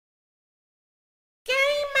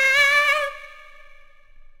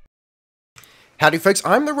Howdy folks,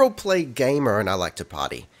 I'm the Roleplay Gamer and I like to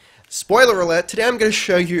party. Spoiler alert, today I'm going to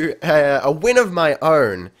show you a win of my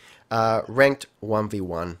own, ranked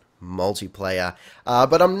 1v1 multiplayer.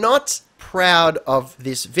 But I'm not proud of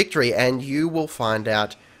this victory and you will find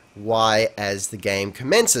out why as the game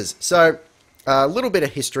commences. So, a little bit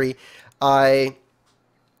of history. I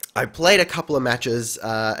played a couple of matches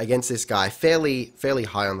against this guy, fairly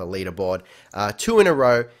high on the leaderboard, 2 in a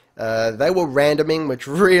row. They were randoming, which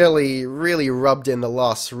really rubbed in the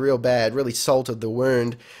loss real bad, really salted the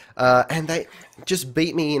wound. And they just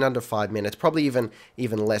beat me in under 5 minutes, probably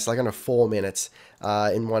even less, like under 4 minutes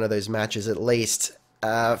in one of those matches at least.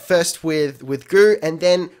 First with Goo, and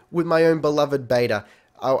then with my own beloved beta.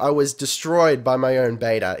 I was destroyed by my own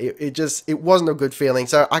beta. It wasn't a good feeling.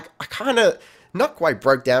 So I kind of not quite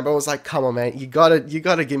broke down, but I was like, come on, man, you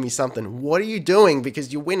gotta give me something. What are you doing?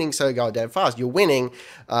 Because you're winning so goddamn fast. You're winning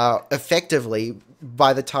effectively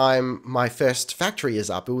by the time my first factory is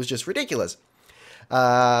up. It was just ridiculous.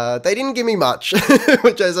 They didn't give me much,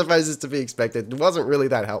 which I suppose is to be expected. It wasn't really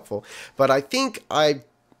that helpful. But I think I,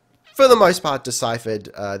 for the most part, deciphered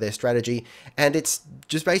their strategy, and it's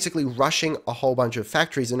just basically rushing a whole bunch of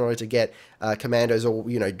factories in order to get commandos or,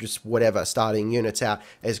 you know, just whatever, starting units out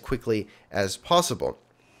as quickly as possible.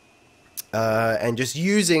 And just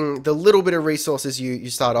using the little bit of resources you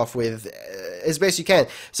start off with as best you can.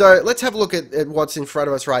 So let's have a look at what's in front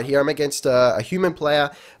of us right here. I'm against a human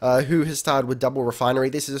player who has started with double refinery.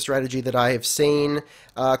 This is a strategy that I have seen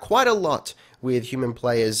quite a lot with human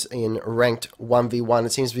players in ranked 1v1.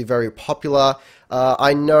 It seems to be very popular.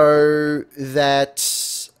 I know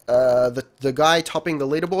that the guy topping the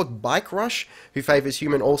leaderboard, Bike Rush, who favors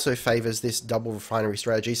human, also favors this double refinery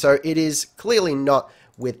strategy. So it is clearly not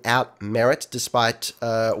without merit, despite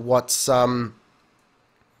what some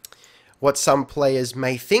players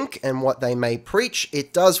may think and what they may preach.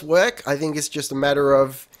 It does work. I think it's just a matter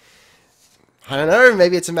of, I don't know,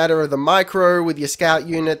 maybe it's a matter of the micro with your scout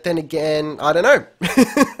unit. Then again, I don't know.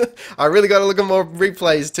 I really got to look at more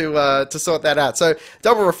replays to sort that out. So,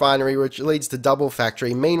 double refinery, which leads to double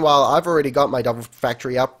factory. Meanwhile, I've already got my double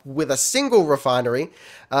factory up with a single refinery,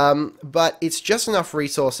 but it's just enough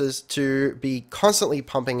resources to be constantly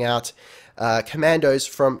pumping out commandos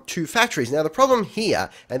from 2 factories. Now, the problem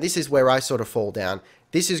here, and this is where I sort of fall down,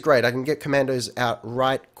 this is great. I can get commandos out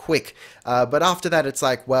right quick, but after that, it's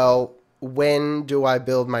like, well, when do I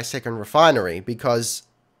build my second refinery? Because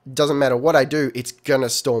it doesn't matter what I do, it's gonna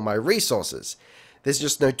store my resources. There's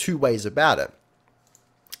just no two ways about it.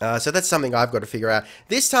 So that's something I've got to figure out.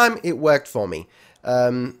 This time it worked for me.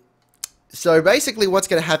 So basically what's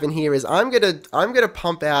gonna happen here is I'm gonna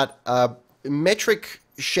pump out a metric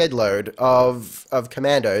shed load of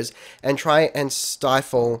commandos and try and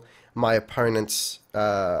stifle my opponent's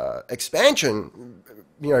expansion.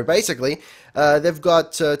 You know, basically, they've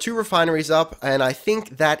got 2 refineries up, and I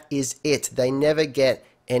think that is it. They never get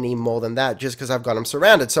any more than that, just because I've got them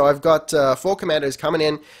surrounded. So I've got 4 commandos coming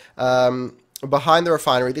in behind the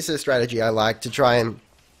refinery. This is a strategy I like, to try and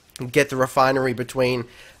get the refinery between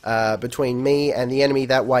me and the enemy.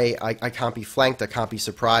 That way I can't be flanked, I can't be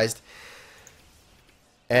surprised.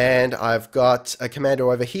 And I've got a commando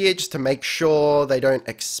over here just to make sure they don't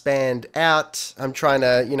expand out. I'm trying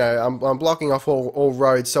to, you know, I'm blocking off all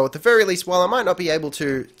roads. So at the very least, while I might not be able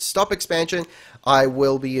to stop expansion, I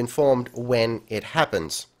will be informed when it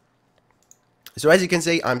happens. So as you can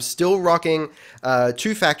see, I'm still rocking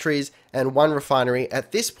 2 factories and 1 refinery.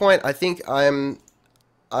 At this point, I think I'm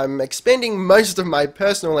expending most of my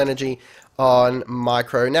personal energy on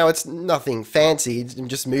micro. Now, it's nothing fancy. I'm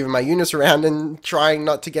just moving my units around and trying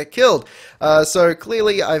not to get killed. So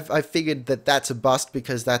clearly, I've figured that that's a bust,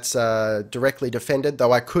 because that's directly defended,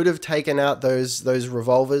 though I could have taken out those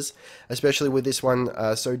revolvers, especially with this one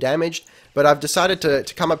so damaged. But I've decided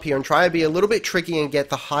to come up here and try to be a little bit tricky and get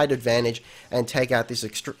the height advantage and take out this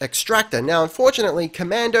extractor. Now, unfortunately,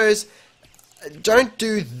 commandos don't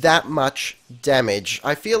do that much damage.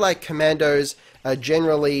 I feel like commandos are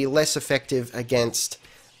generally less effective against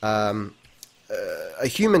a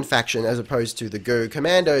human faction as opposed to the Goo.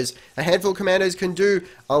 Commandos, a handful of commandos can do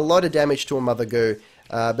a lot of damage to a mother Goo,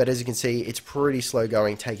 but as you can see, it's pretty slow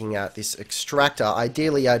going taking out this extractor.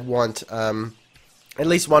 Ideally, I'd want at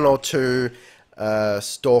least 1 or 2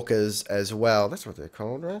 stalkers as well. That's what they're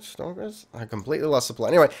called, right? Stalkers? I completely lost the plot.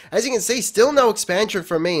 Anyway, as you can see, still no expansion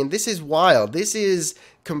from me, and this is wild. This is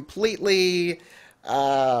completely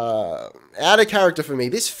out of character for me.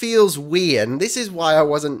 This feels weird, and this is why I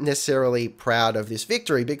wasn't necessarily proud of this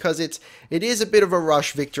victory, because it is a bit of a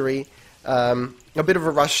rush victory, a bit of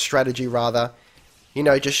a rush strategy rather. You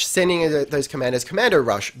know, just sending those commanders, commando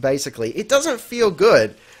rush, basically. It doesn't feel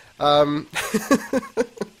good.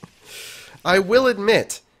 I will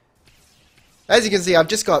admit, as you can see, I've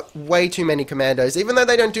just got way too many commandos. Even though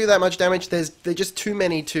they don't do that much damage, they're just too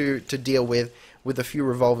many to deal with a few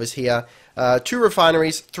revolvers here. 2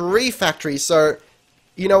 refineries, 3 factories. So,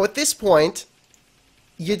 you know, at this point,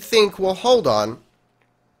 you'd think, well, hold on.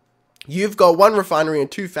 You've got 1 refinery and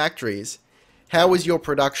 2 factories. How is your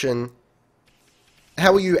production...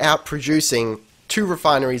 How are you out producing 2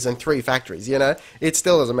 refineries and 3 factories, you know? It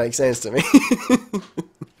still doesn't make sense to me.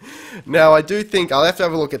 Now, I do think... I'll have to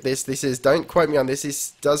have a look at this. This is... Don't quote me on this.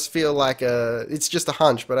 This does feel like a... It's just a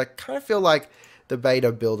hunch, but I kind of feel like the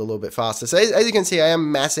beta build a little bit faster. So, as you can see, I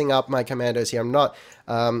am massing up my commandos here. I'm not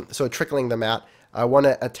sort of trickling them out. I want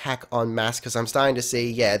to attack en masse because I'm starting to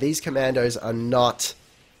see, yeah, these commandos are not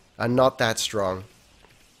that strong.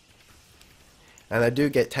 And I do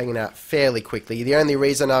get taken out fairly quickly. The only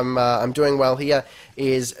reason I'm doing well here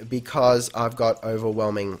is because I've got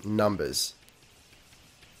overwhelming numbers.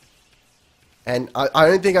 And I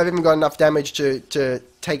don't think I've even got enough damage to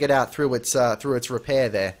take it out through its repair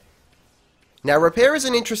there. Now, repair is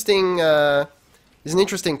an interesting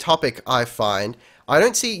topic, I find. I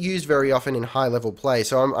don't see it used very often in high-level play,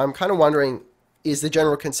 so I'm kind of wondering, is the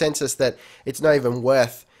general consensus that it's not even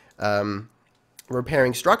worth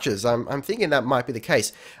repairing structures? I'm thinking that might be the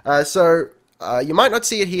case. So you might not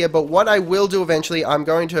see it here, but what I will do eventually, I'm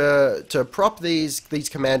going to prop these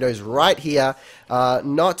commandos right here,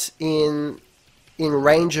 not in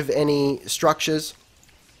range of any structures.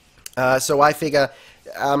 So I figure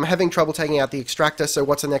I'm having trouble taking out the extractor, so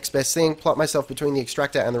what's the next best thing? Plot myself between the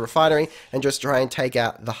extractor and the refinery and just try and take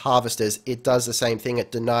out the harvesters. It does the same thing.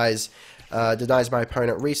 It denies my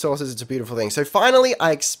opponent resources. It's a beautiful thing. So finally,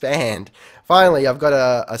 I expand. Finally, I've got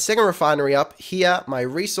a second refinery up here. My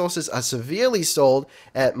resources are severely stalled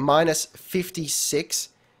at minus 56.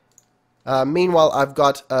 Meanwhile, I've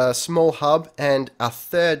got a small hub and a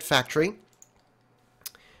third factory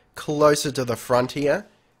closer to the front here.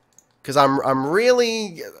 Because I'm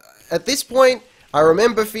really, at this point, I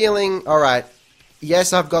remember feeling, alright,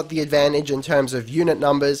 yes, I've got the advantage in terms of unit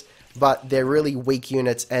numbers, but they're really weak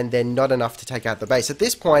units and they're not enough to take out the base. At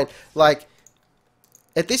this point, if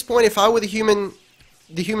I were the human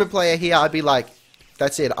player here, I'd be like,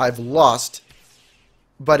 that's it, I've lost,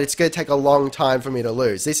 but it's going to take a long time for me to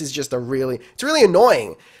lose. This is just it's really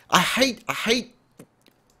annoying. I hate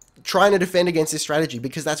trying to defend against this strategy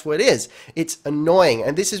because that's what it is. It's annoying,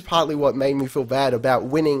 and this is partly what made me feel bad about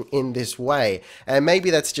winning in this way. And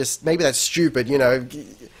maybe that's stupid, you know.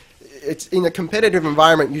 It's in a competitive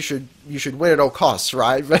environment, you should win at all costs,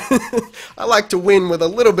 right? But I like to win with a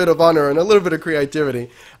little bit of honor and a little bit of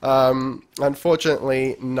creativity.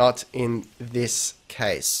 Unfortunately, not in this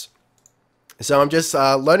case. So I'm just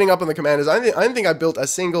loading up on the commandos. I don't think I built a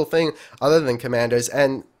single thing other than commandos,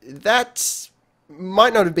 and that's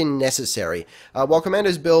might not have been necessary. While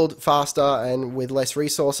commandos build faster and with less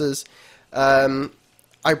resources, I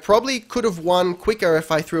probably could have won quicker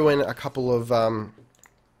if I threw in a couple of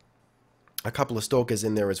stalkers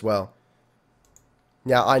in there as well.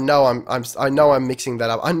 Now I know I'm mixing that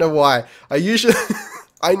up. I know why. I usually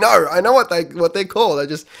I know what they're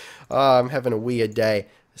called. I'm having a weird day.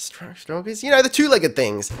 Stalkers, you know, the 2-legged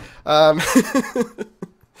things.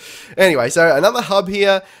 Anyway, so another hub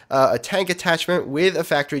here, a tank attachment with a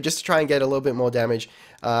factory just to try and get a little bit more damage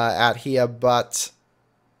out here, but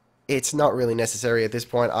it's not really necessary at this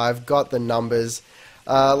point. I've got the numbers.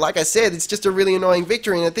 Like I said, it's just a really annoying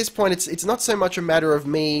victory, and at this point it's not so much a matter of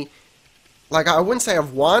me, like, I wouldn't say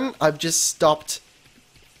I've won, I've stopped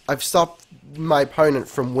my opponent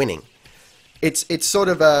from winning. It's sort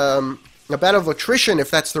of a battle of attrition, if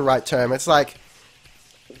that's the right term. It's like,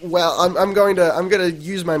 well, I'm going to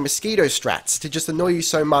use my mosquito strats to just annoy you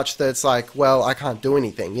so much that it's like, well, I can't do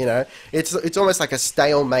anything, you know? It's almost like a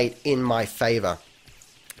stalemate in my favor.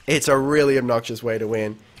 It's a really obnoxious way to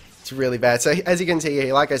win. It's really bad. So as you can see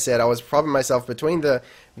here, like I said, I was propping myself between the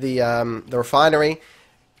refinery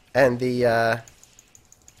and the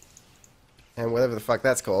and whatever the fuck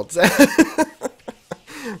that's called.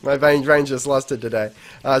 My brain just lost it today.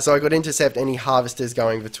 So I could intercept any harvesters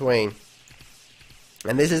going between.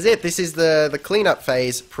 And this is it. This is the cleanup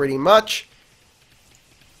phase, pretty much.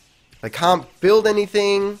 They can't build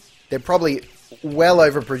anything. They're probably well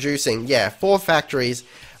overproducing. Yeah, 4 factories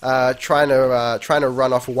trying to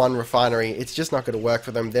run off 1 refinery. It's just not going to work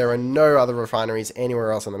for them. There are no other refineries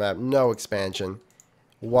anywhere else on the map. No expansion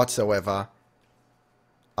whatsoever.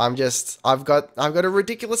 I've got a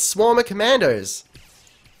ridiculous swarm of commandos.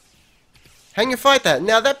 How can you fight that?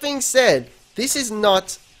 Now, that being said, this is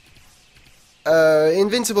not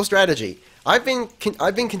invincible strategy. I've been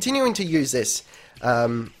continuing to use this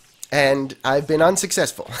and I've been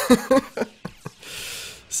unsuccessful.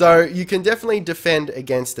 So you can definitely defend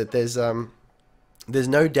against it. There's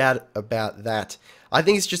no doubt about that. I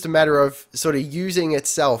think it's just a matter of sort of using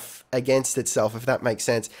itself against itself, if that makes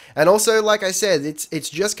sense. And also, like I said, it's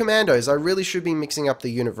just commandos. I really should be mixing up the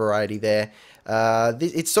unit variety there.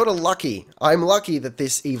 It's sort of lucky. I'm lucky that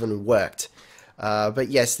this even worked. But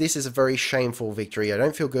yes, this is a very shameful victory. I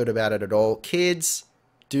don't feel good about it at all. Kids,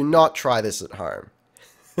 do not try this at home.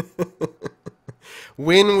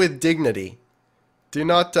 Win with dignity. Do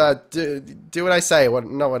not do what I say,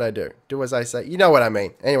 not what I do. Do as I say. You know what I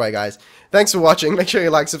mean. Anyway, guys, thanks for watching. Make sure you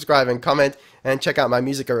like, subscribe, and comment. And check out my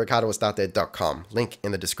music at ricardowillstartthere.com. Link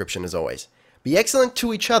in the description as always. Be excellent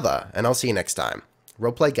to each other, and I'll see you next time.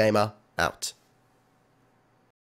 Roleplay Gamer, out.